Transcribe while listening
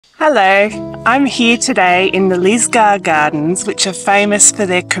Hello, I'm here today in the Lisgar Gardens, which are famous for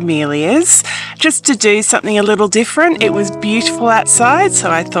their camellias, just to do something a little different. It was beautiful outside, so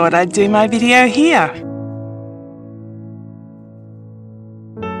I thought I'd do my video here.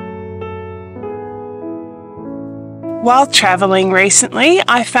 While travelling recently,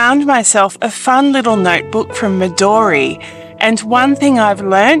 I found myself a fun little notebook from Midori, and one thing I've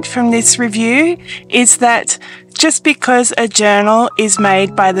learnt from this review is that just because a journal is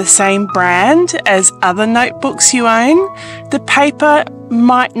made by the same brand as other notebooks you own, the paper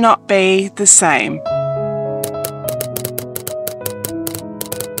might not be the same.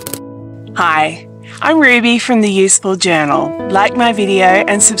 Hi, I'm Ruby from The Useful Journal. Like my video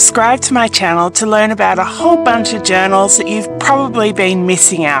and subscribe to my channel to learn about a whole bunch of journals that you've probably been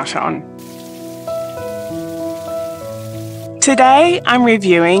missing out on. Today I'm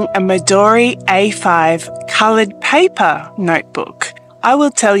reviewing a Midori A5 coloured paper notebook. I will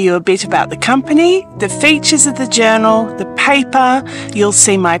tell you a bit about the company, the features of the journal, the paper, you'll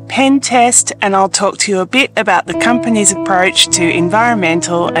see my pen test, and I'll talk to you a bit about the company's approach to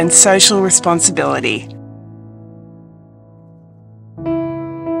environmental and social responsibility.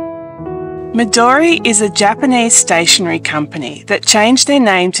 Midori is a Japanese stationery company that changed their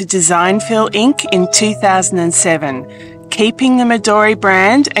name to Designfil Inc. in 2007. Keeping the Midori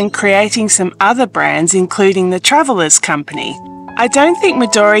brand and creating some other brands, including the Travelers Company. I don't think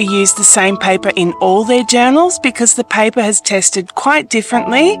Midori used the same paper in all their journals because the paper has tested quite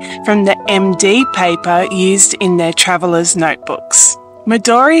differently from the MD paper used in their Travelers notebooks.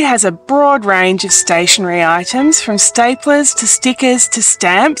 Midori has a broad range of stationery items, from staplers to stickers to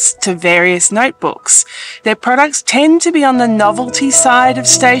stamps to various notebooks. Their products tend to be on the novelty side of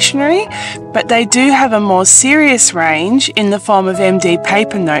stationery, but they do have a more serious range in the form of MD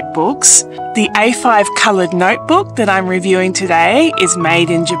paper notebooks. The A5 coloured notebook that I'm reviewing today is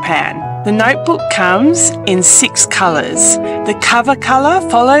made in Japan. The notebook comes in 6 colours. The cover colour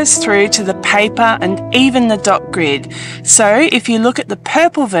follows through to the paper and even the dot grid. So if you look at the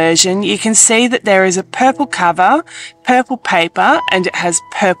purple version, you can see that there is a purple cover, purple paper, and it has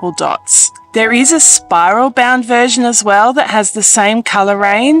purple dots. There is a spiral bound version as well that has the same colour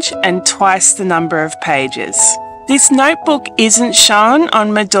range and twice the number of pages. This notebook isn't shown on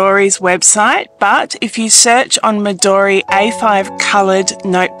Midori's website, but if you search on Midori A5 coloured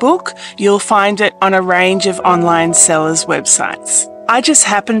notebook, you'll find it on a range of online sellers' websites. I just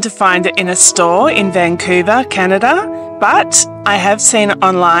happened to find it in a store in Vancouver, Canada, but I have seen it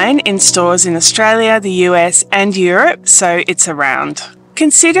online in stores in Australia, the US and Europe, so it's around.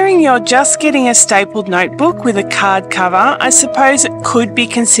 Considering you're just getting a stapled notebook with a card cover, I suppose it could be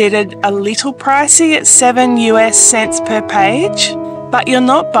considered a little pricey at $0.07 per page. But you're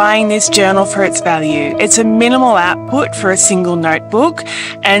not buying this journal for its value. It's a minimal output for a single notebook,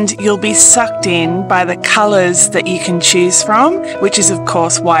 and you'll be sucked in by the colours that you can choose from, which is of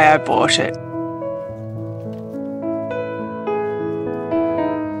course why I bought it.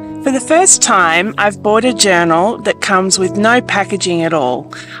 For the first time, I've bought a journal that comes with no packaging at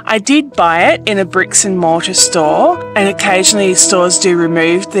all. I did buy it in a bricks and mortar store, and occasionally stores do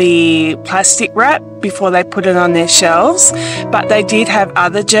remove the plastic wrap before they put it on their shelves, but they did have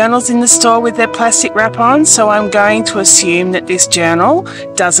other journals in the store with their plastic wrap on, so I'm going to assume that this journal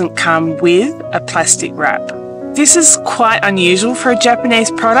doesn't come with a plastic wrap. This is quite unusual for a Japanese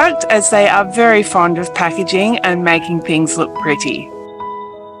product, as they are very fond of packaging and making things look pretty.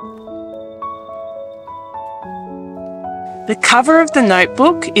 The cover of the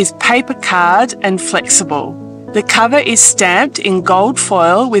notebook is paper card and flexible. The cover is stamped in gold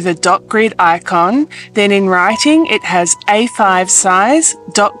foil with a dot grid icon, then in writing it has A5 size,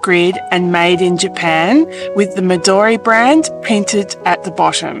 dot grid and made in Japan, with the Midori brand printed at the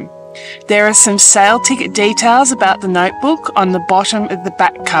bottom. There are some sale ticket details about the notebook on the bottom of the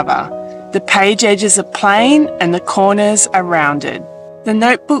back cover. The page edges are plain and the corners are rounded. The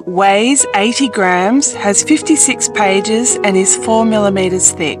notebook weighs 80 grams, has 56 pages and is 4 millimeters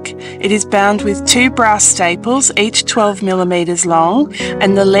thick. It is bound with 2 brass staples, each 12 millimeters long,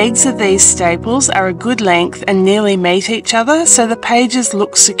 and the legs of these staples are a good length and nearly meet each other, so the pages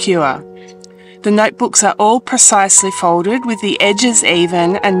look secure. The notebooks are all precisely folded, with the edges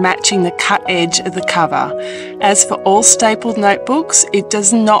even and matching the cut edge of the cover. As for all stapled notebooks, it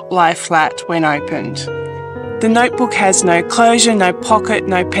does not lie flat when opened. The notebook has no closure, no pocket,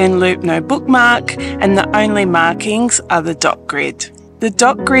 no pen loop, no bookmark, and the only markings are the dot grid. The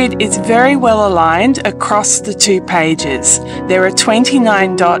dot grid is very well aligned across the two pages. There are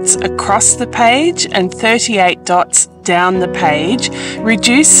 29 dots across the page and 38 dots down the page,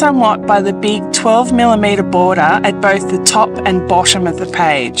 reduced somewhat by the big 12mm border at both the top and bottom of the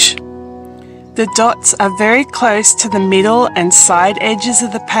page. The dots are very close to the middle and side edges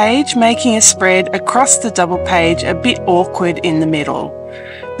of the page, making a spread across the double page a bit awkward in the middle.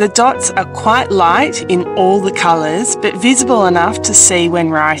 The dots are quite light in all the colours, but visible enough to see when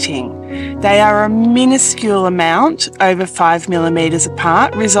writing. They are a minuscule amount, over 5mm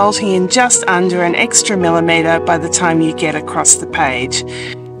apart, resulting in just under an extra millimetre by the time you get across the page.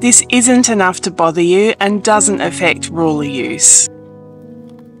 This isn't enough to bother you and doesn't affect ruler use.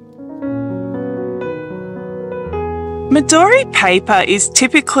 Midori paper is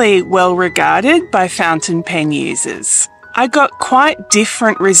typically well regarded by fountain pen users. I got quite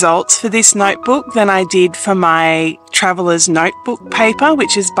different results for this notebook than I did for my Traveller's Notebook paper,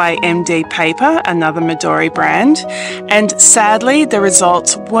 which is by MD Paper, another Midori brand, and sadly the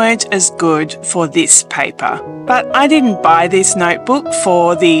results weren't as good for this paper. But I didn't buy this notebook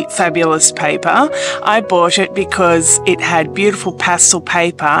for the fabulous paper. I bought it because it had beautiful pastel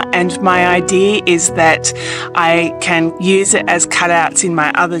paper, and my idea is that I can use it as cutouts in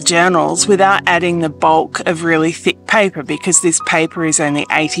my other journals without adding the bulk of really thick paper, because this paper is only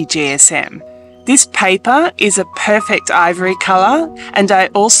 80 GSM. This paper is a perfect ivory colour, and I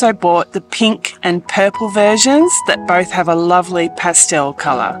also bought the pink and purple versions that both have a lovely pastel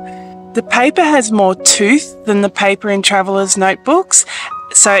colour. The paper has more tooth than the paper in Traveller's Notebooks,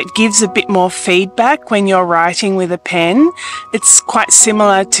 so it gives a bit more feedback when you're writing with a pen. It's quite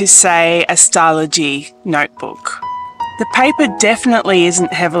similar to, say, a Stylogy notebook. The paper definitely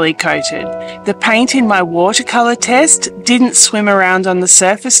isn't heavily coated. The paint in my watercolour test didn't swim around on the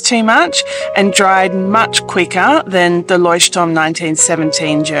surface too much and dried much quicker than the Leuchtturm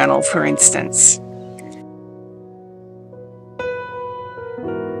 1917 journal, for instance.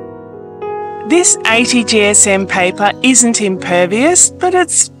 This 80 GSM paper isn't impervious, but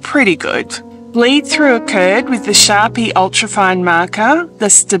it's pretty good. Bleed through occurred with the Sharpie ultrafine marker, the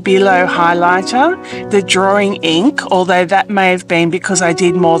Stabilo highlighter, the drawing ink, although that may have been because I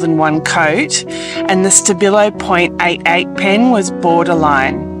did more than one coat, and the Stabilo .88 pen was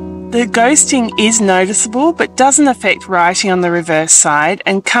borderline. The ghosting is noticeable but doesn't affect writing on the reverse side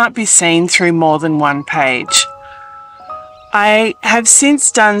and can't be seen through more than one page. I have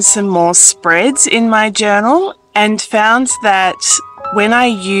since done some more spreads in my journal and found that when I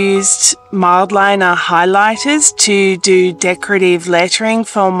used Mildliner highlighters to do decorative lettering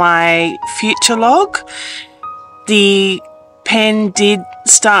for my future log, the pen did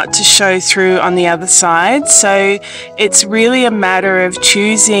start to show through on the other side. So it's really a matter of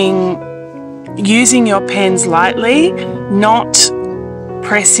using your pens lightly, not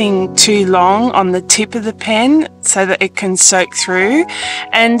pressing too long on the tip of the pen so that it can soak through,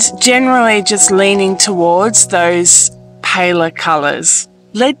 and generally just leaning towards those paler colours.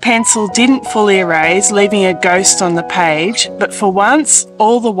 Lead pencil didn't fully erase, leaving a ghost on the page, but for once,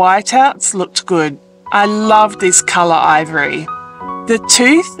 all the whiteouts looked good. I loved this colour ivory. The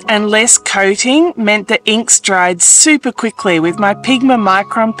tooth and less coating meant the inks dried super quickly, with my Pigma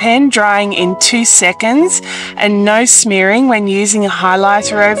Micron pen drying in 2 seconds and no smearing when using a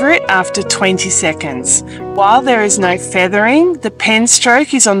highlighter over it after 20 seconds. While there is no feathering, the pen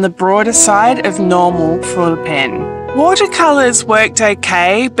stroke is on the broader side of normal for the pen. Watercolours worked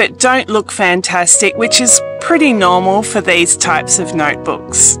okay, but don't look fantastic, which is pretty normal for these types of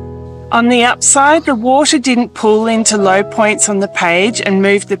notebooks. On the upside, the water didn't pool into low points on the page and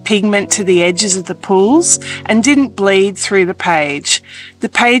move the pigment to the edges of the pools, and didn't bleed through the page. The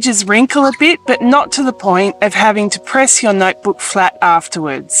pages wrinkle a bit, but not to the point of having to press your notebook flat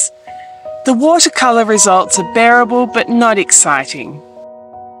afterwards. The watercolour results are bearable, but not exciting.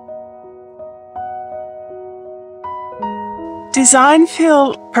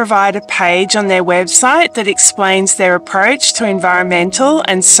 Designfil provide a page on their website that explains their approach to environmental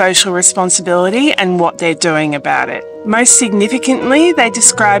and social responsibility and what they're doing about it. Most significantly, they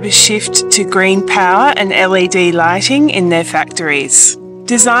describe a shift to green power and LED lighting in their factories.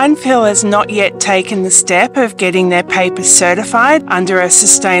 Designfil has not yet taken the step of getting their paper certified under a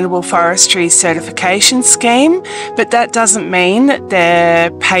sustainable forestry certification scheme, but that doesn't mean that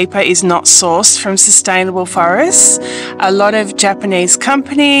their paper is not sourced from sustainable forests. A lot of Japanese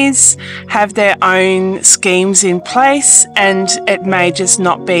companies have their own schemes in place, and it may just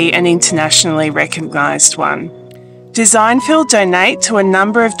not be an internationally recognised one. Designfil donate to a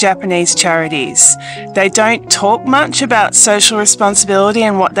number of Japanese charities. They don't talk much about social responsibility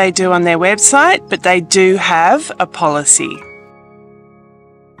and what they do on their website, but they do have a policy.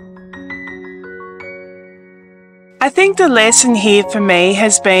 I think the lesson here for me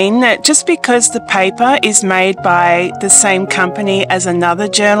has been that just because the paper is made by the same company as another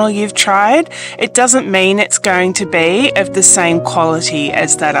journal you've tried, it doesn't mean it's going to be of the same quality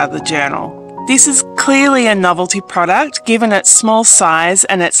as that other journal. This is clearly a novelty product given its small size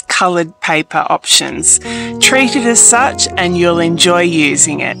and its coloured paper options. Treat it as such and you'll enjoy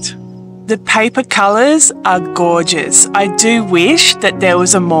using it. The paper colours are gorgeous. I do wish that there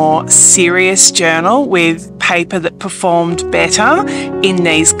was a more serious journal with paper that performed better in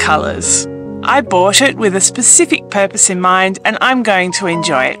these colours. I bought it with a specific purpose in mind and I'm going to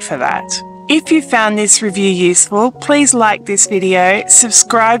enjoy it for that. If you found this review useful, please like this video,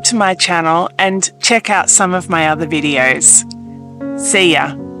 subscribe to my channel and check out some of my other videos. See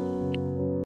ya!